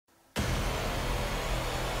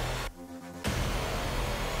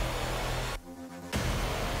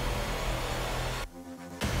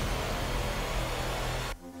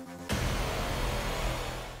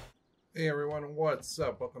Hey everyone, what's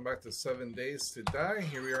up? Welcome back to 7 Days to Die.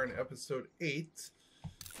 Here we are in episode 8.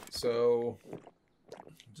 So,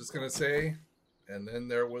 I'm just gonna say, and then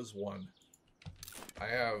there was one. I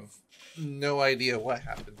have no idea what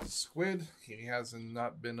happened to Squid. He hasn't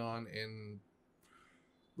not been on in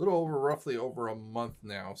roughly over a month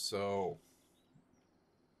now. So,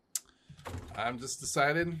 I'm just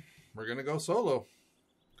decided we're gonna go solo.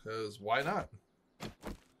 Because why not?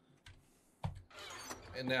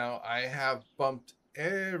 And now I have bumped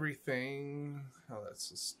everything. Oh,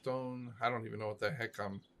 that's a stone. I don't even know what the heck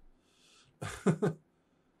I'm. God,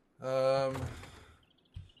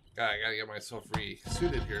 I gotta get myself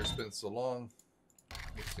resuited here. It's been so long.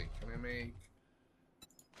 Let me see. Can I make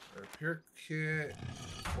a repair kit,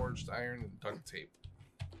 forged iron, and duct tape?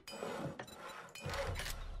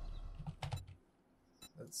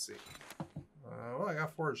 Let's see. Well, I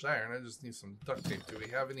got forged iron. I just need some duct tape. Do we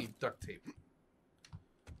have any duct tape?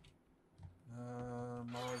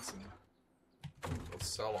 Mods and we'll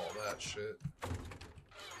sell all that shit.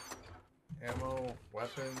 Ammo,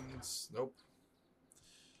 weapons, nope.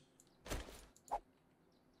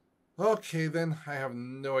 Okay, then I have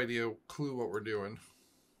no clue what we're doing.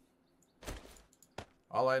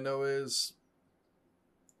 All I know is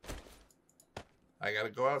I gotta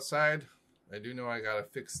go outside. I do know I gotta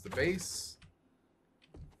fix the base.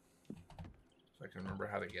 If I can remember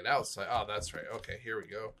how to get outside. Oh, that's right. Okay, here we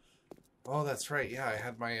go. Oh, that's right. Yeah, I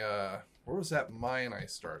had my, where was that mine I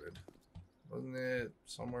started? Wasn't it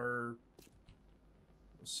somewhere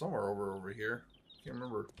over here? Can't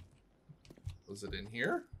remember. Was it in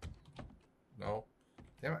here? No.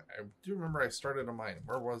 Damn it. I do remember I started a mine.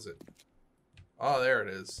 Where was it? Oh, there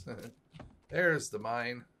it is. There's the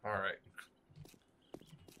mine. All right.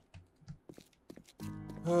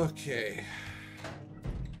 Okay.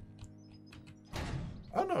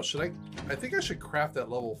 Oh no, I think I should craft that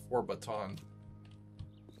level 4 baton.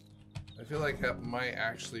 I feel like that might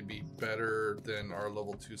actually be better than our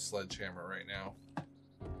level 2 sledgehammer right now.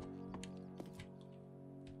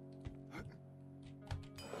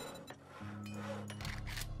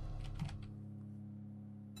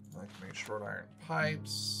 I can make short iron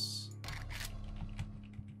pipes.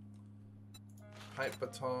 Pipe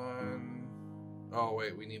baton. Oh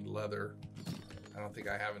wait, we need leather. I don't think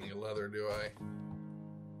I have any leather, do I?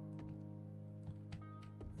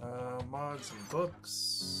 Mods and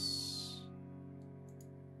books.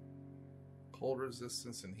 Cold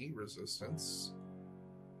resistance and heat resistance.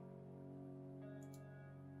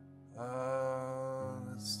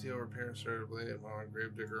 Steel repair, starter blade, mod,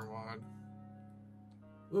 gravedigger mod.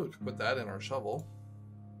 Ooh, we could put that in our shovel.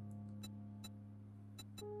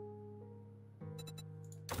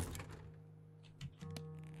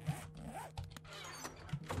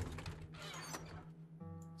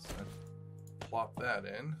 Plop that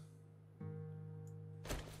in.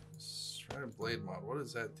 Try blade mod. What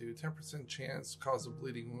does that do? 10% chance cause a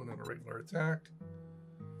bleeding wound on a regular attack.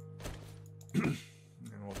 And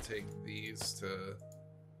we'll take these to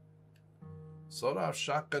soda off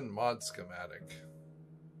shotgun mod schematic.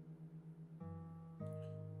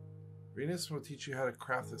 Venus will teach you how to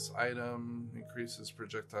craft this item. Increases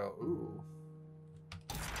projectile. Ooh.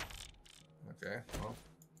 Okay, well.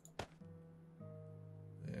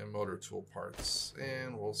 And motor tool parts,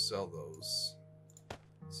 and we'll sell those.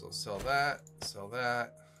 So sell that, sell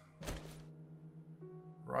that.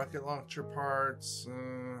 Rocket launcher parts,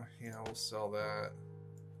 yeah, we'll sell that.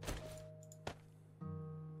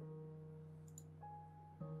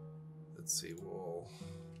 Let's see, we'll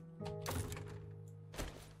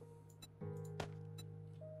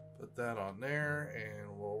put that on there,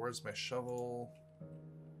 and where's my shovel?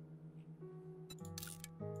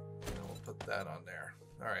 And we'll put that on there.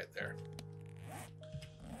 All right, there.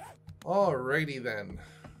 Alrighty then.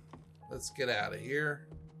 Let's get out of here.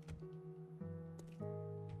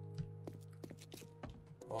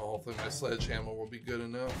 Oh, hopefully my sledgehammer will be good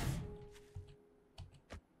enough.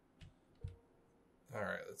 All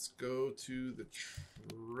right, let's go to the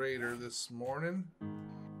trader this morning.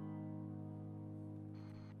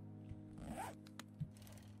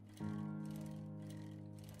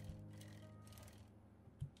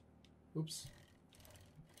 Oops.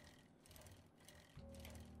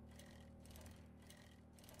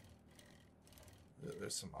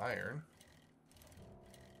 There's some iron.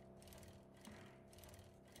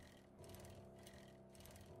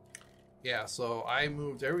 Yeah, so I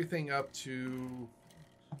moved everything up to...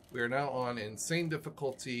 We are now on insane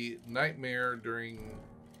difficulty, nightmare during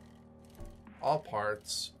all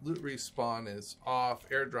parts. Loot respawn is off.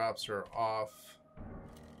 Airdrops are off.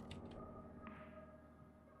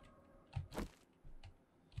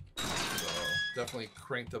 So definitely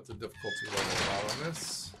cranked up the difficulty level a lot on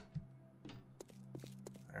this.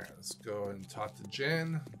 Alright, let's go and talk to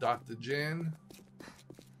Jen. Dr. Jen.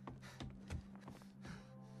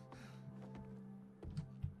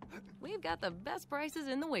 We've got the best prices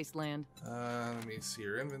in the wasteland. Let me see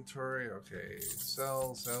your inventory. Okay,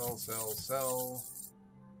 sell, sell, sell, sell.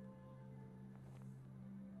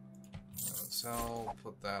 Sell,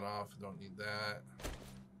 put that off. Don't need that.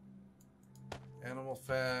 Animal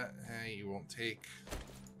fat, hey, you won't take.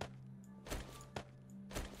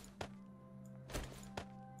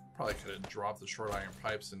 Probably could have dropped the short iron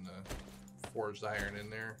pipes and the forged iron in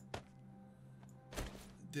there.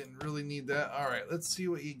 Didn't really need that. Alright, let's see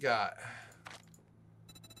what you got.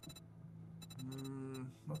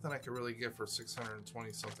 Nothing I could really get for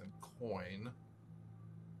 620 something coin.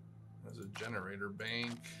 There's a generator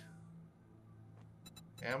bank.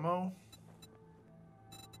 Ammo?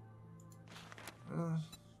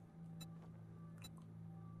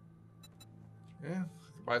 Yeah,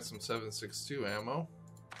 could buy some 7.62 ammo.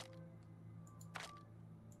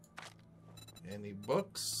 Any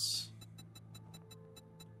books?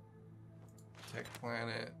 Tech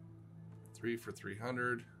Planet, 3 for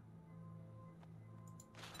 300.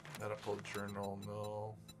 Medical Journal,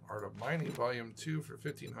 no. Art of Mining, Volume 2 for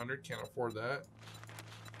 1500. Can't afford that.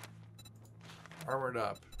 Armored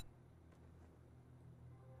Up.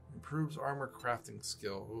 Improves armor crafting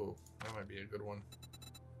skill. Ooh, that might be a good one.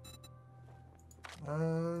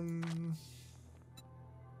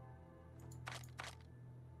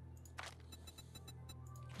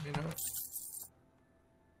 You know.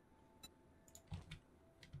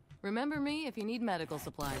 Remember me if you need medical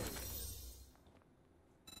supplies.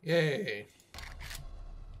 Yay.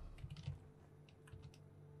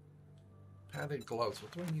 Padded gloves.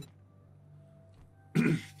 What do I need?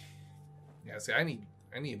 Yeah, see, I need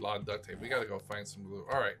a lot of duct tape. We gotta go find some glue.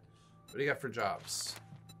 Alright. What do you got for jobs?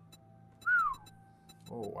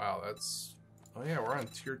 Oh, wow, that's... Oh, yeah, we're on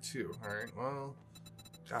tier 2. Alright, well...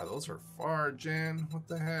 God, those are far, Jan. What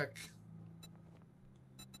the heck?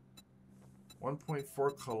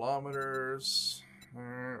 1.4 kilometers.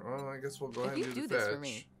 Alright, well, I guess we'll go ahead and do the fetch. If you do this for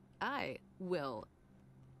me, I will...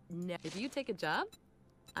 If you take a job,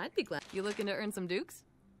 I'd be glad. You looking to earn some dukes?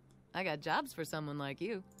 I got jobs for someone like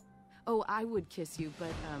you. Oh, I would kiss you,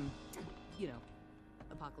 but, you know,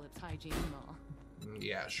 apocalypse hygiene and all.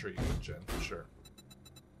 Yeah, sure you would, Jen. Sure.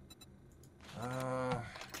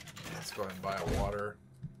 Let's go ahead and buy a water.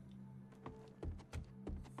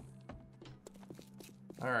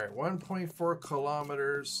 Alright, 1.4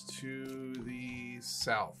 kilometers to the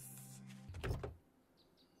south.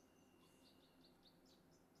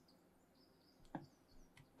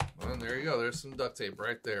 Well, there you go. There's some duct tape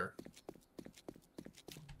right there.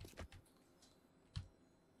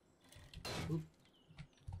 Oop.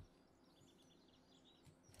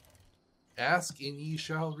 Ask and ye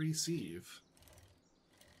shall receive.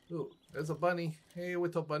 Ooh, there's a bunny. Hey,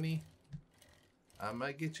 little bunny. I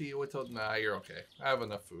might get you with a... Nah, you're okay. I have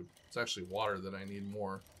enough food. It's actually water that I need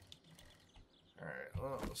more. Alright,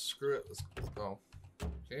 well, screw it. Let's go.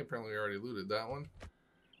 Okay, apparently we already looted that one.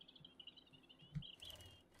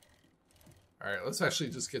 Alright, let's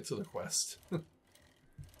actually just get to the quest.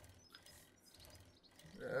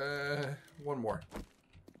 One more.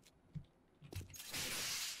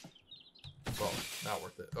 Well, not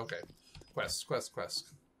worth it. Okay. Quest.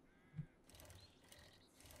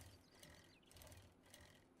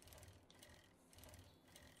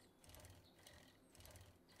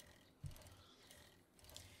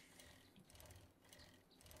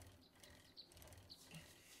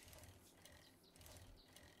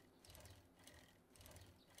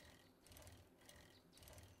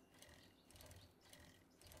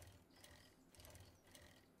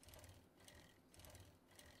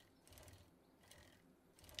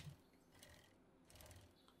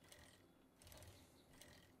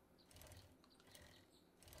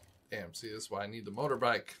 Damn, see, this is why I need the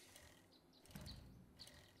motorbike.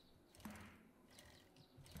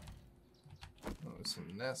 Oh, there's some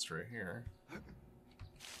nests right here.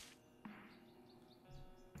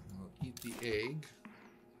 I'll eat the egg.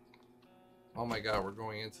 Oh my god, we're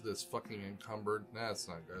going into this fucking encumbered. That's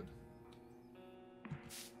not good.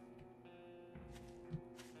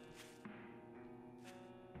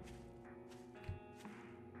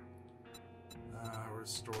 Where's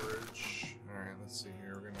storage? Alright, let's see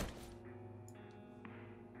here. We're gonna...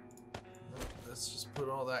 Let's just put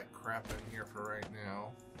all that crap in here for right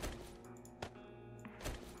now.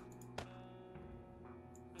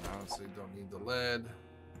 Honestly, don't need the lead.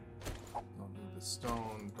 Don't need the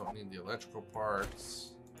stone. Don't need the electrical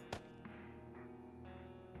parts.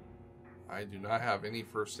 I do not have any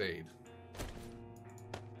first aid.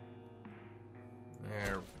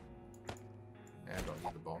 There. I don't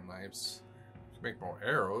need the bone knives. Can make more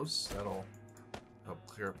arrows. That'll help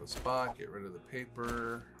clear up a spot. Get rid of the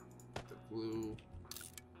paper. Put the glue.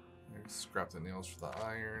 Scrap the nails for the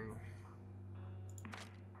iron.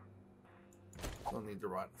 Don't need the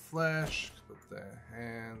rotten flesh. Put the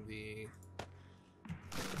handy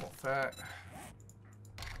animal fat.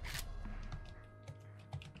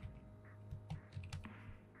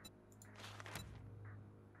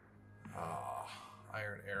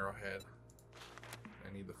 Iron arrowhead.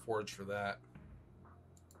 I need the forge for that.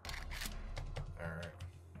 Alright.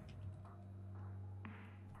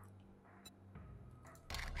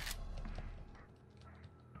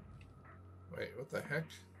 Wait, what the heck?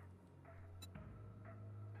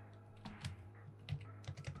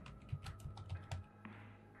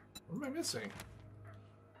 What am I missing?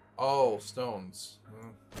 Oh, stones.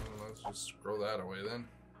 Let's just throw that away then.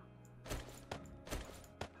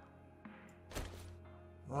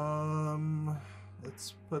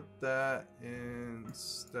 Let's put that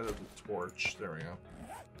instead of the torch. There we go.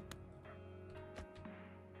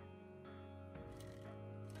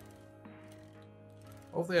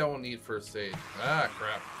 Hopefully I won't need first aid. Ah,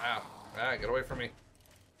 crap. Ow. Ah, get away from me.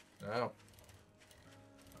 No.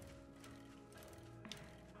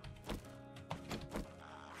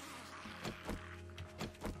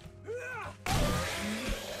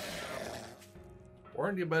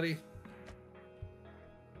 Warned you, buddy.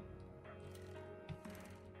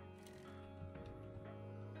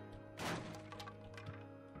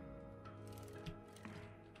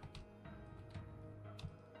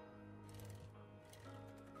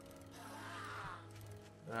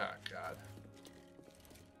 Ah, God.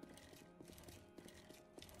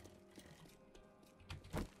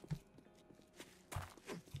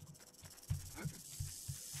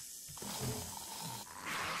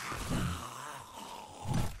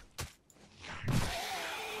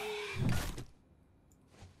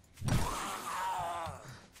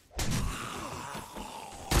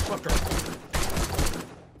 Fucker.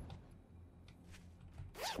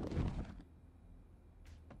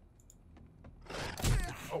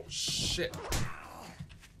 Oh, shit.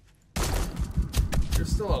 You're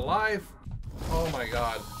still alive? Oh my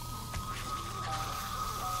God.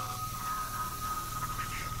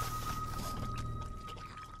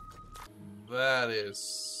 That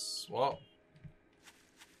is... well...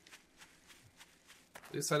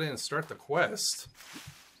 at least I didn't start the quest.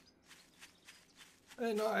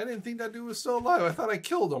 I didn't think that dude was still alive. I thought I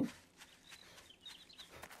killed him.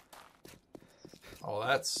 Oh,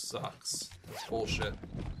 that sucks. That's bullshit.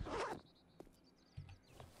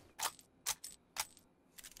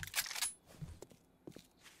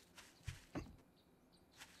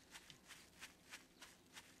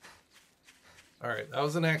 Alright, that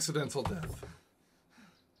was an accidental death.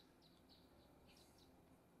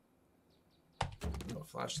 No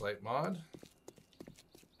flashlight mod.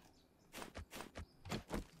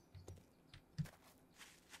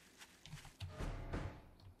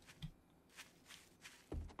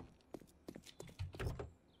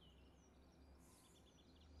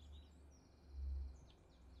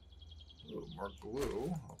 Ooh, more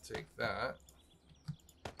glue. I'll take that.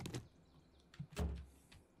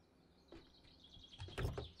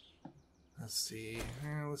 Let's see.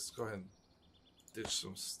 Let's go ahead and ditch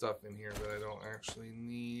some stuff in here that I don't actually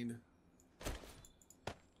need.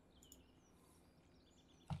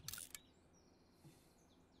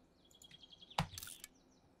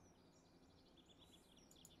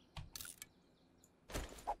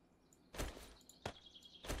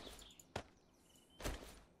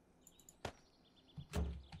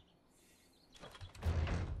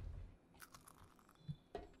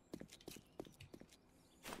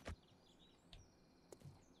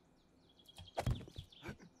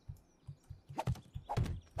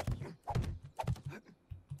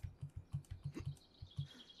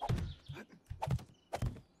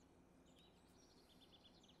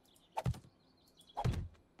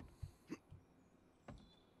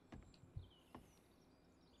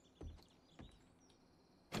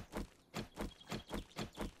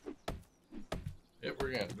 Yep,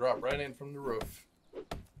 we're gonna drop right in from the roof.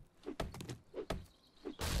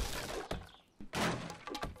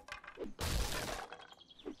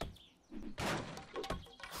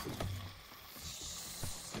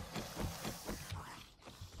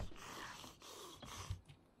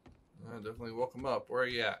 I definitely woke him up. Where are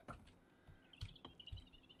you at?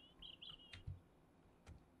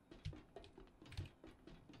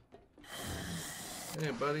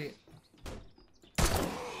 Hey, buddy.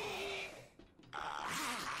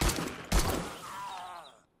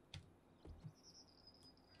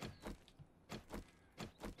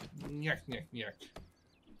 Yuck, yuck, yuck.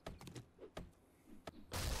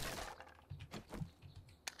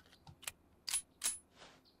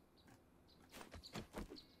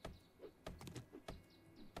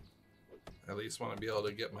 At least want to be able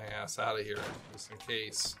to get my ass out of here, just in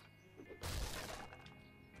case.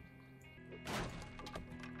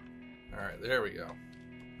 Alright, there we go.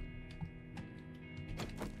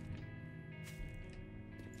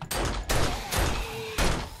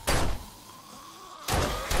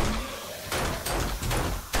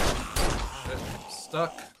 Shit, I'm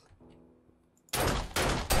stuck.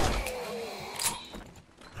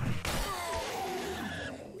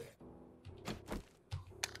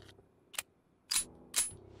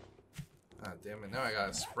 Damn it, now I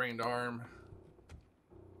got a sprained arm.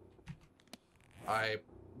 I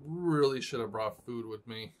really should have brought food with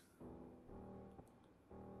me.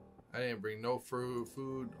 I didn't bring no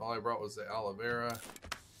food. All I brought was the aloe vera.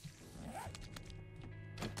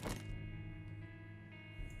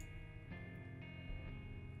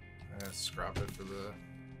 I gotta scrap it for the...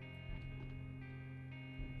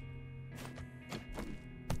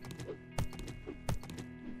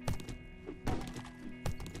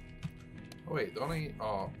 Oh wait, don't I...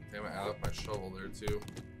 Oh, damn it, I left my shovel there too.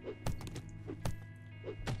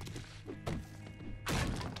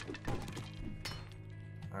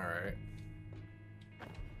 Alright.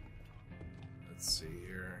 Let's see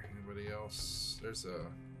here. Anybody else? There's a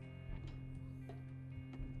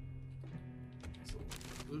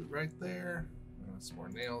loot right there. Some more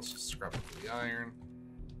nails, just scrap it for the iron.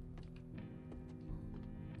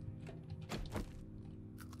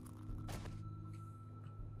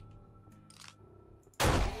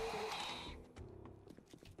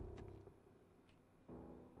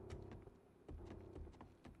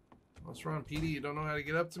 What's wrong, PD? You don't know how to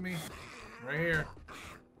get up to me? Right here.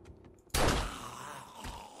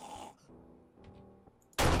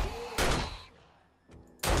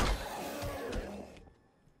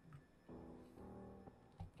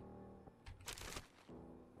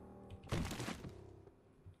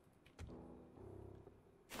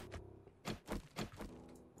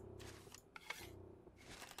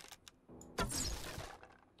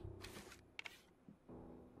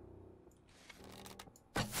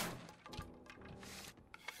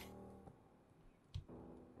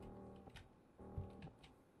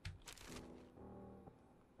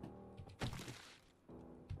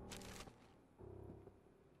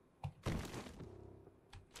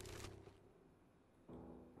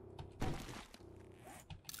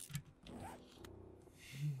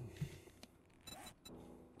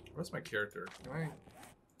 Where's my character? Can I?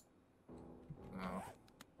 No.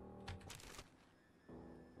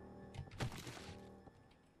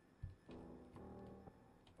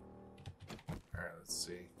 Alright, let's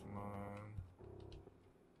see. Come on.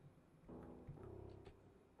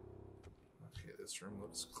 Okay, this room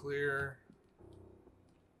looks clear.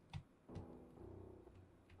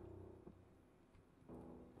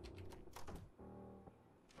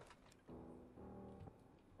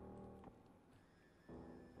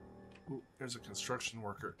 Ooh, there's a construction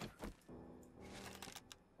worker.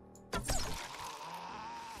 Oh,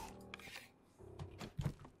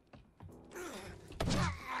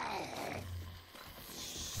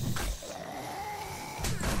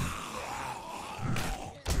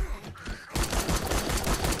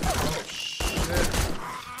 shit.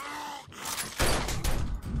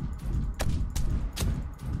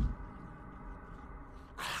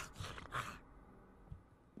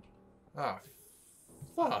 Ah,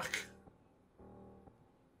 fuck.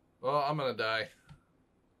 Well, I'm gonna die.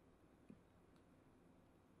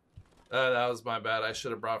 That was my bad. I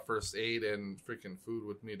should have brought first aid and freaking food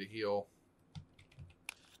with me to heal.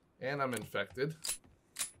 And I'm infected.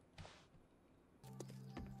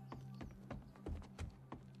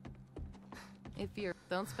 If you're...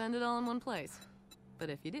 Don't spend it all in one place.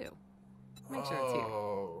 But if you do, make sure it's here.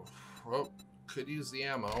 Oh, well, could use the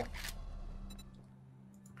ammo.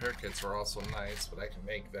 Repair kits are also nice, but I can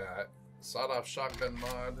make that. Sawed-off shotgun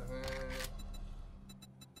mod.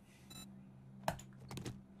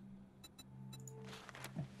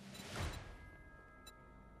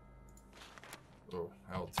 Oh,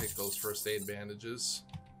 I'll take those first aid bandages.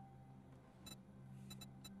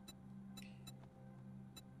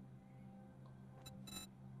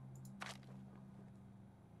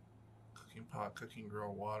 Cooking pot, cooking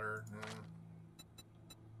grill, water.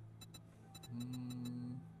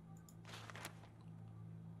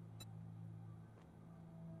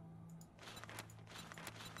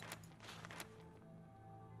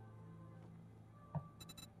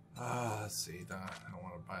 Let's see. I don't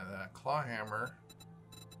want to buy that. Claw hammer.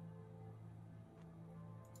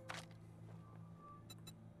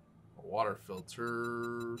 A water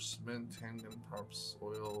filter. Cement, handgun props,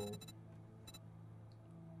 oil.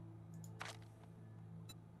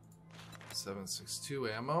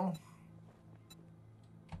 7.62 ammo.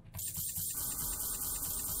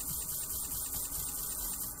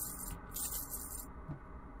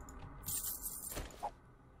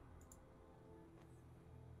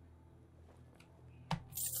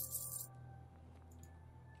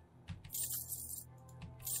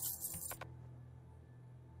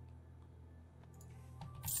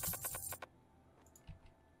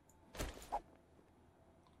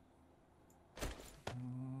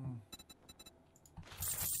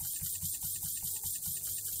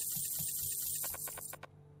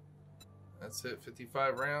 That's it,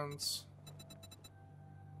 55 rounds.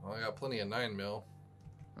 Well, I got plenty of 9mm.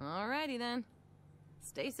 Alrighty then.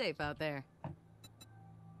 Stay safe out there.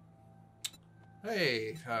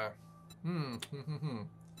 Hey,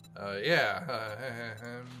 yeah,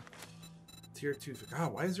 tier 2.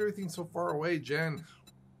 God, why is everything so far away, Jen?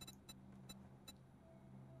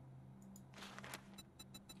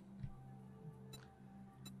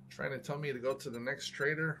 Trying to tell me to go to the next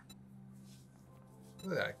trader?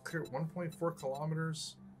 Look at that, clear 1.4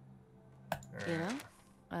 kilometers.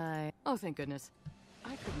 Yeah? Oh, thank goodness.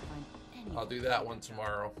 I couldn't find any. I'll do that one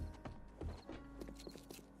tomorrow.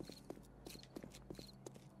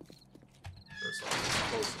 First, I'll just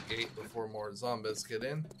close the gate before more zombies get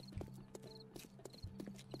in.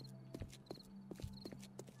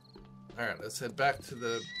 Alright, let's head back to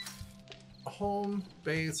the home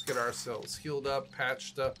base, get ourselves healed up,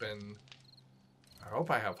 patched up, and I hope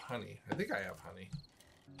I have honey. I think I have honey.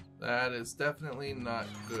 That is definitely not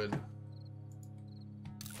good.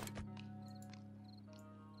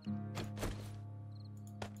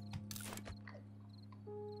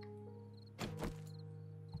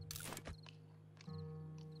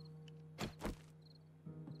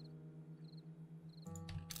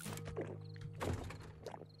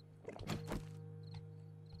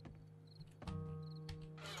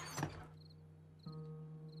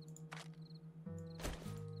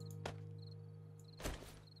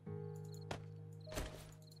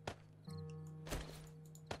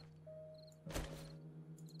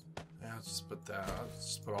 I'll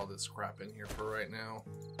just put all this crap in here for right now.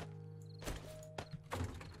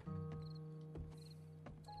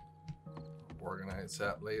 Organize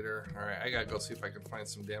that later. Alright, I gotta go see if I can find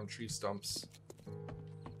some damn tree stumps.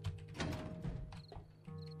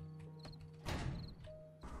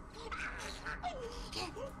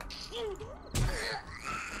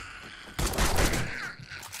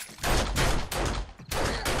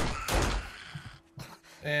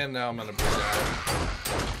 And now I'm gonna bleed out.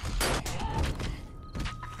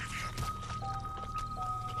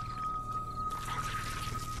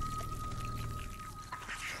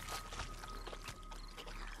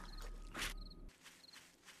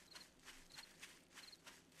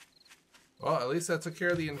 Well, at least that took care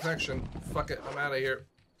of the infection. Fuck it, I'm out of here.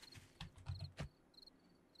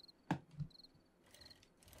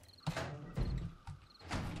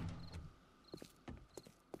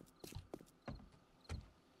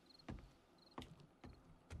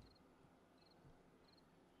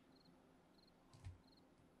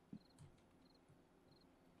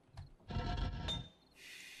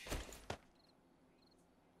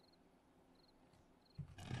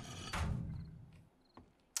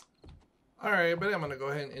 Alright, but I'm going to go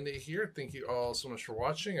ahead and end it here. Thank you all so much for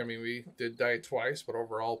watching. I mean, we did die twice, but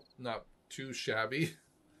overall not too shabby.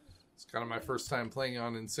 It's kind of my first time playing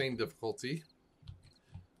on insane difficulty.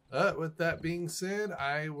 With that being said,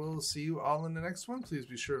 I will see you all in the next one. Please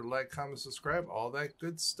be sure to like, comment, subscribe, all that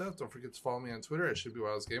good stuff. Don't forget to follow me on Twitter at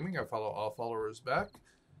ShouldBeWildesGaming. I follow all followers back.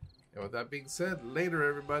 And with that being said, later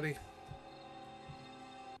everybody.